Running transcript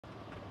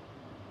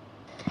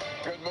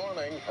Good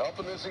morning. Up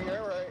in the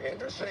Sierra,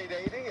 Interstate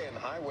 80 and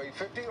Highway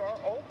 50 are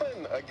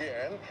open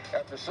again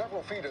after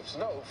several feet of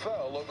snow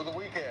fell over the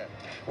weekend.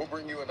 We'll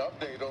bring you an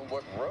update on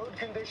what road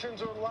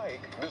conditions are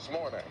like this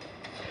morning.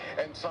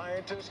 And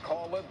scientists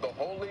call it the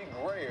holy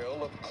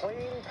grail of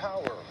clean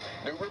power.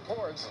 New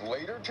reports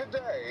later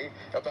today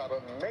about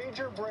a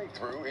major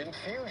breakthrough in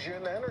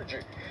fusion energy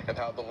and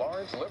how the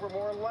Lawrence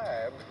Livermore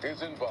Lab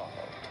is involved.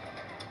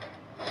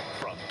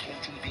 From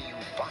KTVU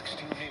Fox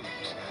 2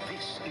 News,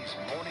 this is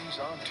Mornings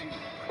on 2.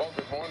 Well,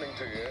 good morning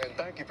to you, and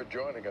thank you for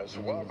joining us.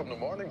 Welcome to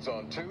Mornings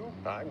on 2.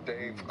 I'm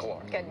Dave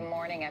Clark. Good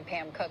morning, I'm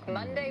Pam Cook.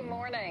 Monday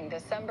morning,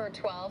 December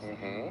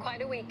 12th.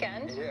 Quite a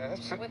weekend.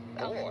 Yes. With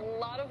a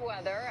lot of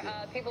weather.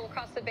 People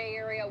across the Bay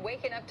Area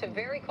waking up to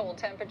very cold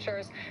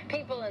temperatures.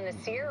 People in the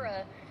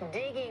Sierra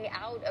digging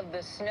out of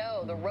the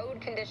snow. The road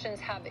conditions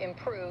have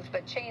improved,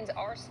 but chains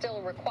are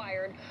still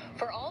required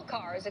for all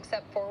cars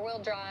except four-wheel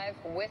drive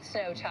with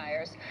snow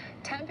tires.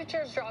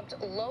 Temperatures dropped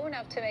low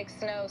enough to make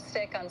snow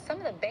stick on some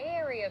of the Bay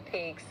Area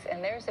peaks,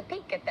 and there's a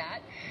peak at that.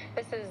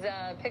 This is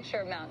a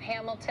picture of Mount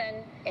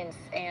Hamilton in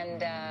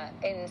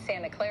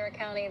Santa Clara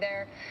County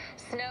there.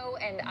 Snow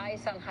and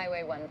ice on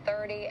Highway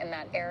 130 in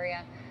that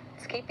area.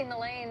 It's keeping the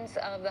lanes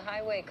of the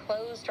highway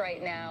closed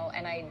right now,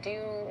 and I do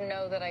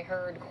know that I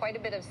heard quite a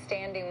bit of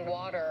standing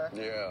water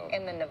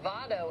in the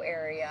Novato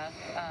area,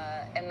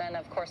 and then,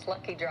 of course,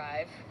 Lucky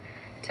Drive,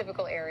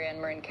 typical area in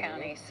Marin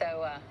County.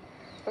 So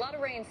a lot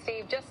of rain,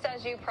 Steve, just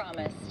as you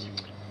promised.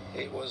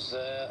 It was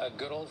a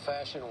good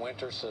old-fashioned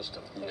winter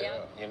system.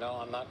 Yeah. You know,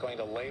 I'm not going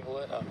to label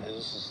it.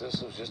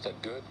 This was just a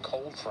good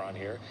cold front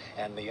here,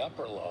 and the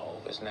upper low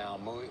is now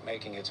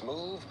making its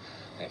move.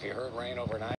 And if you heard rain overnight,